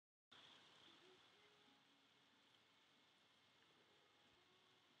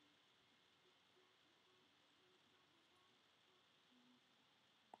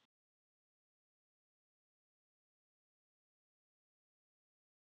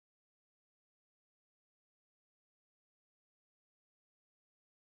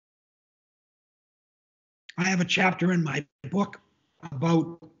I have a chapter in my book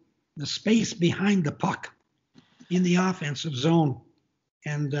about the space behind the puck in the offensive zone.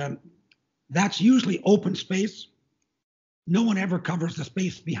 And that's usually open space. No one ever covers the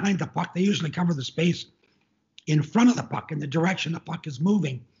space behind the puck. They usually cover the space in front of the puck in the direction the puck is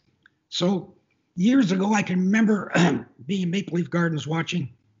moving. So years ago, I can remember being in Maple Leaf Gardens watching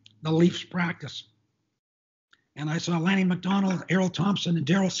the Leafs practice. And I saw Lanny McDonald, Errol Thompson, and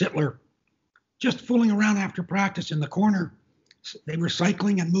Daryl Sittler just fooling around after practice in the corner. They were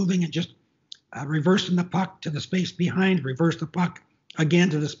cycling and moving and just reversing the puck to the space behind, reverse the puck again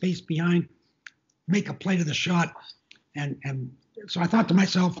to the space behind, make a play to the shot. And so I thought to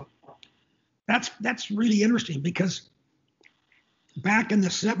myself, that's really interesting, because back in the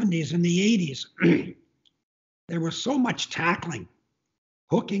 70s and the 80s, there was so much tackling,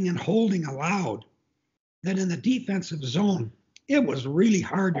 hooking and holding allowed, that in the defensive zone, it was really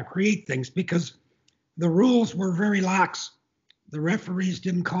hard to create things because the rules were very lax. The referees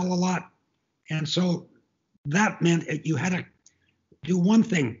didn't call a lot. And so that meant you had to do one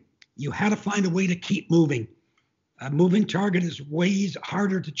thing. You had to find a way to keep moving. A moving target is way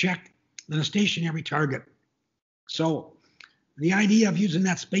harder to check than a stationary target. So the idea of using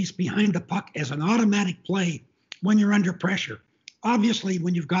that space behind the puck as an automatic play when you're under pressure. Obviously,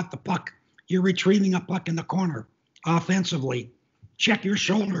 when you've got the puck, you're retrieving a puck in the corner offensively. Check your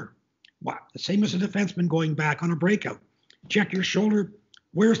shoulder. The same as a defenseman going back on a breakout. Check your shoulder.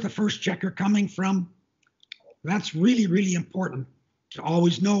 Where's the first checker coming from? That's really, really important to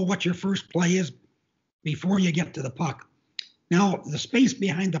always know what your first play is before you get to the puck. Now, the space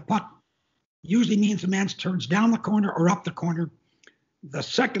behind the puck usually means the man turns down the corner or up the corner. The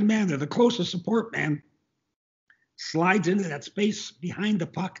second man, or the closest support man, slides into that space behind the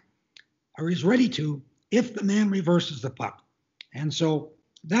puck, or is ready to, if the man reverses the puck. And so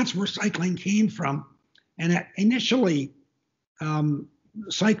that's where cycling came from. And initially,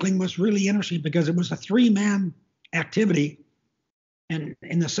 cycling was really interesting because it was a three-man activity. And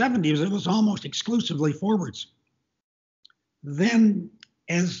in the 70s, it was almost exclusively forwards. Then,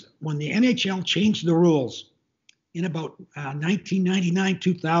 when the NHL changed the rules in about 1999,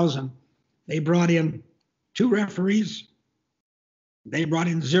 2000, they brought in two referees. They brought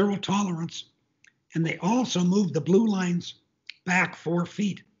in zero tolerance, and they also moved the blue lines back 4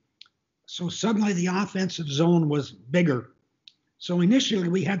 feet. So suddenly the offensive zone was bigger. So initially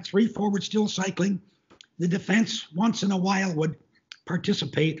we had three forwards still cycling. The defense once in a while would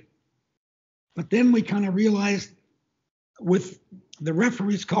participate. But then we kind of realized, with the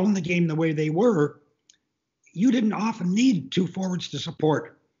referees calling the game the way they were, you didn't often need two forwards to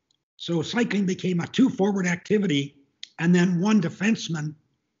support. So cycling became a two-forward activity, and then one defenseman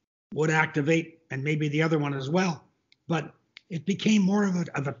would activate, and maybe the other one as well. But it became more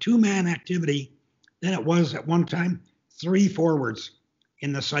of a two-man activity than it was at one time, three forwards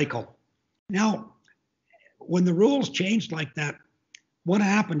in the cycle. Now, when the rules changed like that, what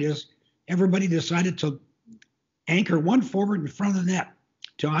happened is everybody decided to anchor one forward in front of the net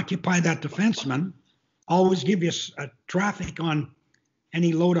to occupy that defenseman, always give you traffic on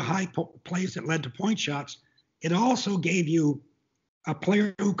any low to high plays that led to point shots. It also gave you a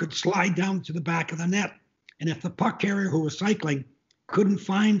player who could slide down to the back of the net. And if the puck carrier who was cycling couldn't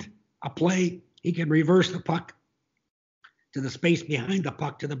find a play, he could reverse the puck to the space behind the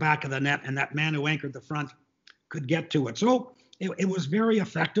puck to the back of the net, and that man who anchored the front could get to it. So it was very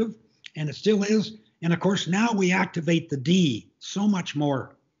effective, and it still is. And of course, now we activate the D so much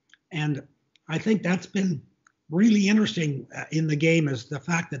more. And I think that's been really interesting in the game, is the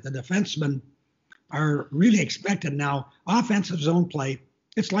fact that the defensemen are really expected now. Offensive zone play,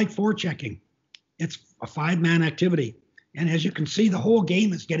 it's like forechecking. It's a five-man activity. And as you can see, the whole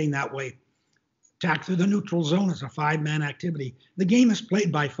game is getting that way. Attack through the neutral zone is a five-man activity. The game is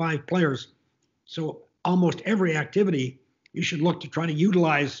played by five players. So almost every activity, you should look to try to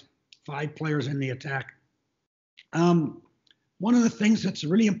utilize five players in the attack. One of the things that's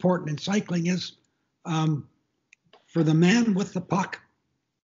really important in cycling is for the man with the puck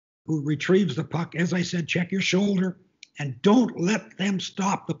who retrieves the puck, as I said, check your shoulder and don't let them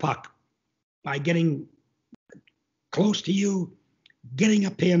stop the puck by getting close to you, getting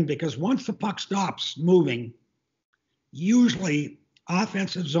a pin, because once the puck stops moving, usually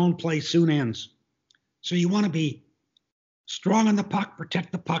offensive zone play soon ends. So you want to be strong on the puck,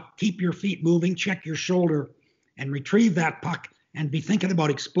 protect the puck, keep your feet moving, check your shoulder, and retrieve that puck, and be thinking about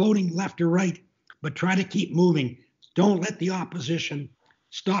exploding left or right, but try to keep moving. Don't let the opposition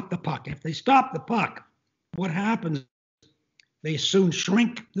stop the puck. If they stop the puck, what happens? They soon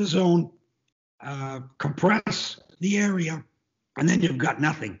shrink the zone, compress the area, and then you've got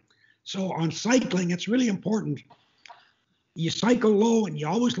nothing. So on cycling, it's really important. You cycle low and you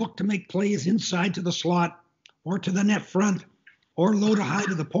always look to make plays inside to the slot or to the net front or low to high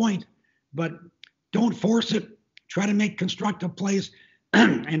to the point, but don't force it. Try to make constructive plays.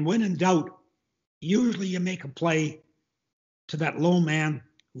 And when in doubt, usually you make a play to that low man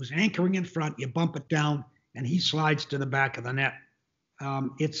who's anchoring in front, you bump it down, and he slides to the back of the net.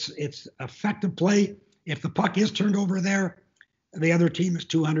 It's effective play. If the puck is turned over there, the other team is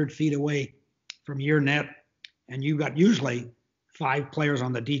 200 feet away from your net, and you've got usually 5 players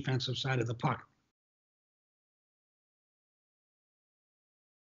on the defensive side of the puck.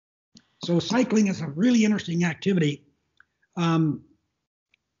 So cycling is a really interesting activity. And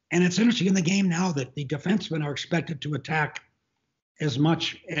it's interesting in the game now that the defensemen are expected to attack as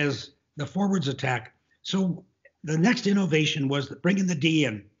much as the forwards attack. So the next innovation was bringing the D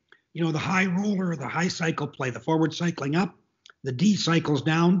in. You know, the high roller, the high cycle play, the forward cycling up, the D cycles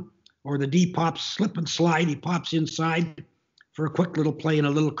down, or the D pops, slip and slide. He pops inside for a quick little play in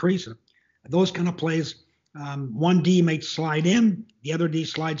a little crease. Those kind of plays, one D might slide in, the other D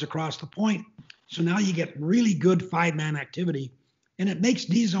slides across the point. So now you get really good 5-man activity, and it makes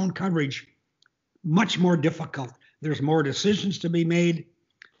D zone coverage much more difficult. There's more decisions to be made,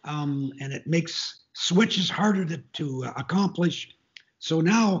 and it makes switches harder to accomplish. So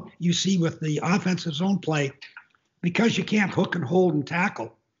now you see with the offensive zone play, because you can't hook and hold and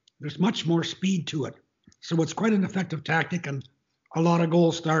tackle, there's much more speed to it. So it's quite an effective tactic, and a lot of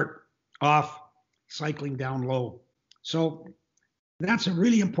goals start off cycling down low. So that's a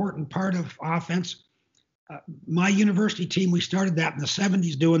really important part of offense. My university team, we started that in the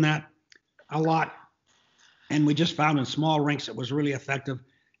 70s doing that a lot. And we just found in small rinks it was really effective.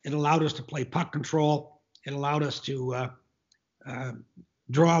 It allowed us to play puck control. It allowed us to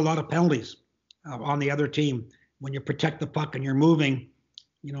draw a lot of penalties on the other team. When you protect the puck and you're moving,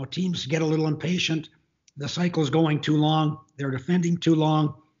 you know, teams get a little impatient. The cycle's going too long. They're defending too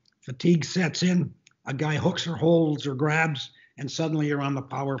long. Fatigue sets in. A guy hooks or holds or grabs, and suddenly you're on the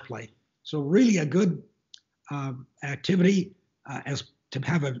power play. So really a good activity as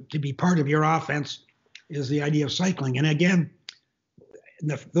to be part of your offense is the idea of cycling. And again,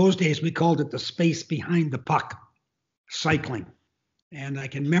 in those days we called it the space behind the puck cycling. And I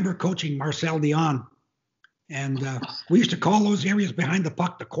can remember coaching Marcel Dion, and we used to call those areas behind the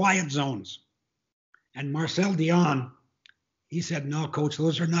puck the quiet zones. And Marcel Dion, he said, "No, coach,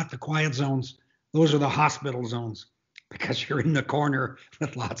 those are not the quiet zones. Those are the hospital zones, because you're in the corner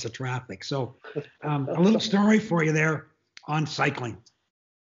with lots of traffic." So a little story for you there on cycling.